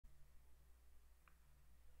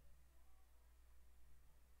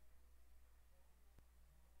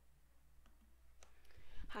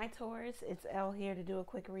Hi Taurus, it's Elle here to do a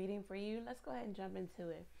quick reading for you. Let's go ahead and jump into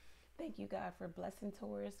it. Thank you, God, for blessing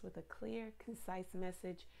Taurus with a clear, concise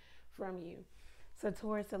message from you. So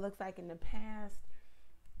Taurus, it looks like in the past,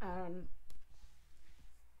 um,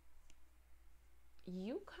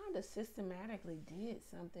 you kind of systematically did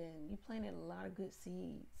something. You planted a lot of good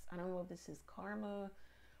seeds. I don't know if this is karma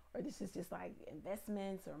or this is just like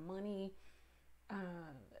investments or money.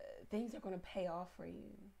 Uh, Things are going to pay off for you.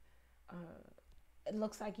 Uh, it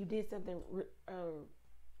looks like you did something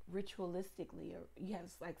ritualistically, or you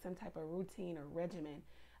have like some type of routine or regimen.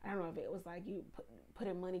 I don't know if it was like you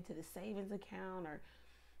putting money to the savings account, or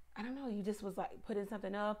I don't know, you just was like putting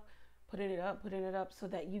it up so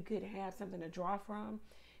that you could have something to draw from.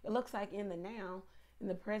 It looks like in the now, in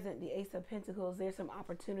the present, the Ace of Pentacles, there's some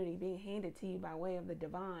opportunity being handed to you by way of the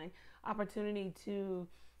divine. Opportunity to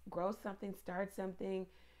grow something, start something.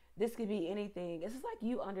 This could be anything. It's just like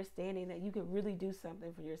you understanding that you could really do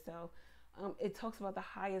something for yourself. It talks about the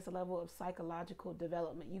highest level of psychological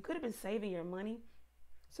development. You could have been saving your money.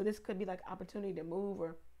 So this could be like opportunity to move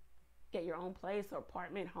or get your own place or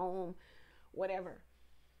apartment, home, whatever.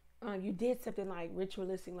 You did something like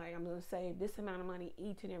ritualistic, like I'm going to save this amount of money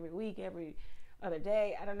each and every week, every other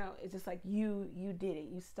day. I don't know. It's just like you did it.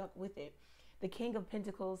 You stuck with it. The King of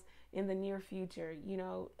Pentacles in the near future, you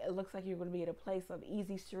know, it looks like you're going to be at a place of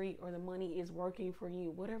easy street, or the money is working for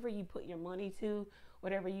you. Whatever you put your money to,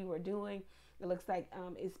 whatever you are doing, it looks like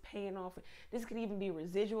it's paying off. This could even be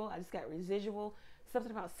residual. I just got residual.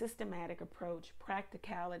 Something about systematic approach,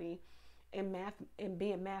 practicality, and math, and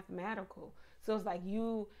being mathematical. So it's like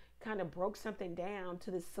you kind of broke something down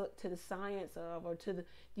to the science of, or to the,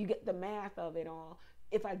 you get the math of it all.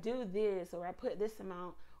 If I do this, or I put this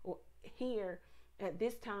amount or here at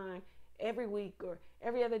this time every week or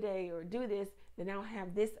every other day, or do this, then I'll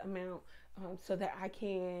have this amount, so that I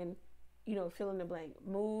can, you know, fill in the blank,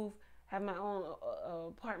 move, have my own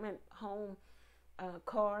apartment, home,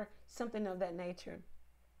 car, something of that nature.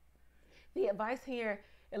 The advice here,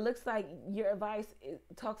 it looks like your advice, it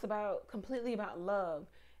talks about completely about love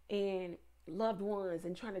and loved ones,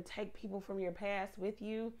 and trying to take people from your past with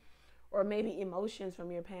you, or maybe emotions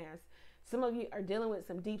from your past. Some of you are dealing with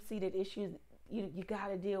some deep-seated issues. You got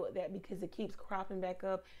to deal with that because it keeps cropping back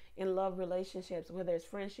up in love relationships, whether it's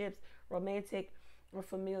friendships, romantic, or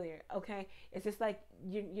familiar. Okay, it's just like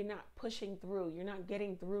you're not pushing through. You're not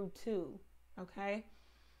getting through to. Okay,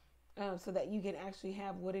 so that you can actually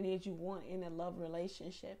have what it is you want in a love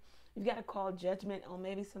relationship. You've got to call judgment on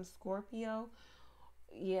maybe some Scorpio.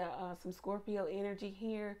 Yeah, some Scorpio energy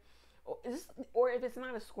here. Or if it's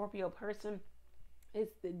not a Scorpio person,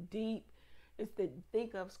 it's the deep, it's the,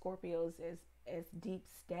 think of Scorpios as deep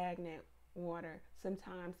stagnant water.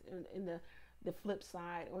 Sometimes in the flip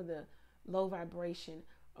side, or the low vibration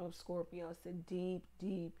of Scorpio, it's a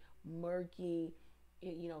deep murky,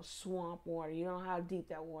 you know, swamp water. You don't know how deep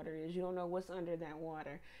that water is. You don't know what's under that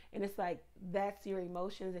water. And it's like that's your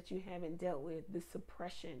emotions that you haven't dealt with, the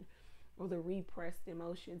suppression or the repressed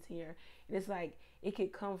emotions here. And it's like it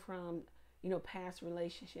could come from, you know, past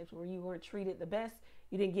relationships where you weren't treated the best,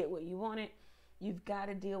 you didn't get what you wanted. You've got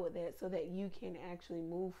to deal with that so that you can actually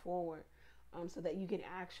move forward, so that you can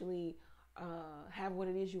actually have what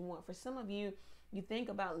it is you want. For some of you, you think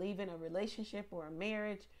about leaving a relationship or a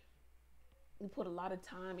marriage. You put a lot of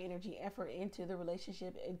time, energy, effort into the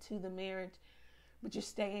relationship, into the marriage, but you're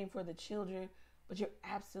staying for the children, but you're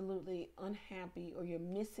absolutely unhappy, or you're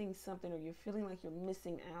missing something, or you're feeling like you're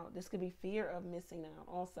missing out. This could be fear of missing out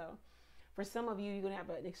also. For some of you, you're going to have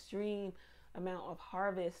an extreme amount of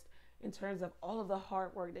harvest in terms of all of the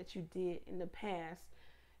hard work that you did in the past.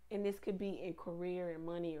 And this could be in career and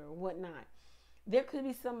money or whatnot. There could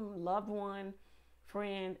be some loved one,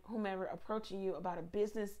 friend, whomever approaching you about a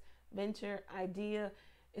business venture idea.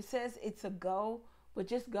 It says it's a go, but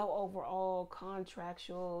just go over all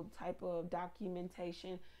contractual type of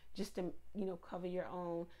documentation just to, you know, cover your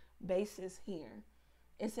own basis here.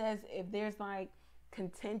 It says if there's like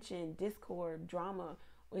contention, discord, drama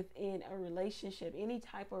within a relationship, any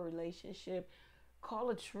type of relationship, call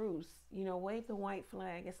a truce. You know, wave the white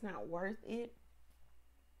flag. It's not worth it.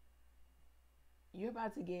 You're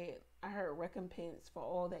about to get, I heard, recompense for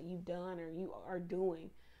all that you've done, or you are doing,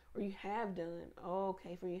 or you have done. Oh,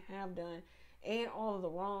 okay, for you have done, and all of the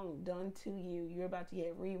wrong done to you. You're about to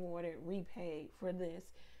get rewarded, repaid for this.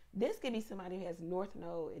 This could be somebody who has North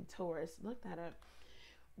Node in Taurus. Look that up.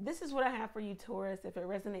 This is what I have for you, Taurus. If it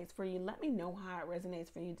resonates for you, let me know how it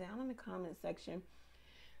resonates for you down in the comment section.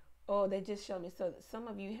 Oh, they just showed me. So some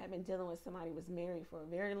of you have been dealing with somebody who was married for a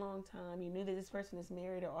very long time. You knew that this person is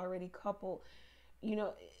married or already coupled, you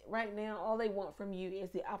know, right now, all they want from you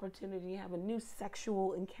is the opportunity to have a new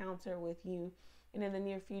sexual encounter with you. And in the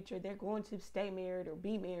near future, they're going to stay married or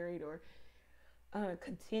be married or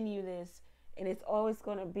continue this. And it's always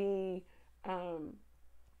going to be,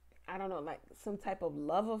 I don't know, like some type of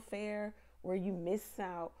love affair where you miss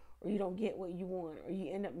out or you don't get what you want or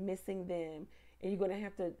you end up missing them. And you're going to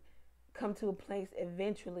have to come to a place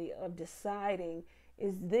eventually of deciding,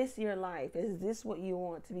 is this your life? Is this what you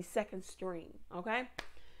want to be second string? Okay,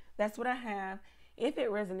 that's what I have. If it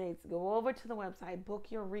resonates, go over to the website, book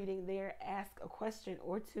your reading there, ask a question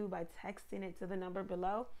or two by texting it to the number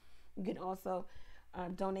below. You can also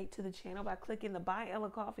donate to the channel by clicking the Buy Ella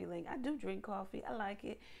Coffee link. I do drink coffee. I like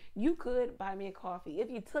it. You could buy me a coffee. If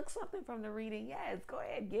you took something from the reading, yes, go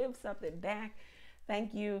ahead, give something back.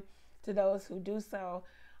 Thank you to those who do so.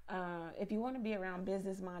 If you want to be around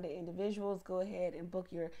business-minded individuals, go ahead and book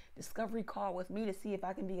your discovery call with me to see if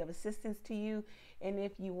I can be of assistance to you. And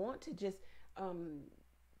if you want to just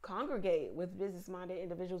congregate with business-minded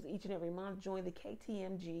individuals each and every month, join the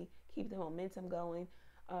KTMG, keep the momentum going,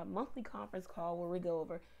 monthly conference call where we go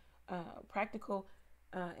over practical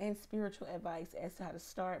and spiritual advice as to how to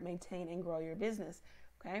start, maintain, and grow your business.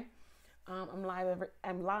 Okay, I'm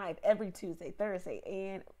live every Tuesday, Thursday,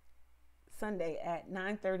 and Sunday at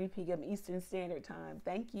 9:30 p.m. Eastern Standard Time.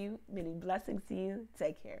 Thank you. Many blessings to you.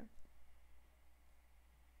 Take care.